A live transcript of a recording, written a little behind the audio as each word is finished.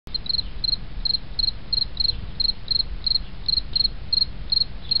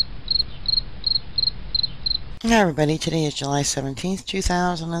Hi everybody, today is July 17th,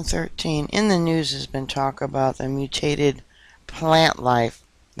 2013. In the news has been talk about the mutated plant life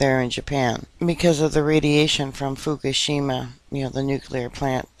there in Japan because of the radiation from Fukushima, the nuclear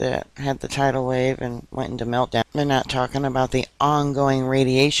plant that had the tidal wave and went into meltdown. They're not talking about the ongoing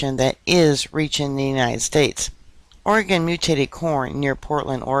radiation that is reaching the United States. Oregon mutated corn near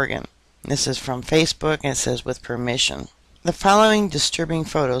Portland, Oregon. This is from Facebook and it says with permission. The following disturbing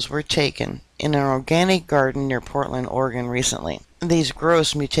photos were taken in an organic garden near Portland, Oregon recently. These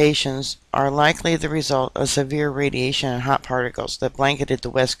gross mutations are likely the result of severe radiation and hot particles that blanketed the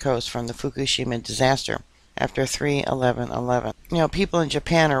west coast from the Fukushima disaster after 3/11/11. People in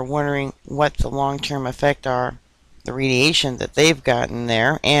Japan are wondering what the long-term effect are, the radiation that they've gotten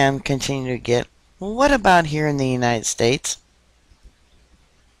there and continue to get. Well, what about here in the United States?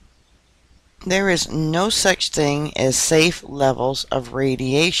 There is no such thing as safe levels of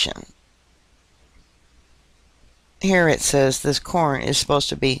radiation. Here it says this corn is supposed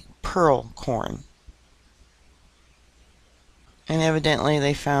to be pearl corn. And evidently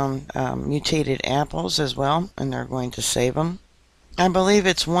they found mutated apples as well, and they're going to save them. I believe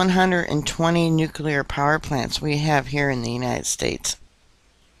it's 120 nuclear power plants we have here in the United States.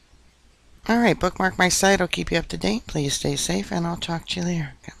 Alright, bookmark my site. I'll keep you up to date. Please stay safe, and I'll talk to you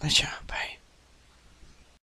later. God bless you. Bye.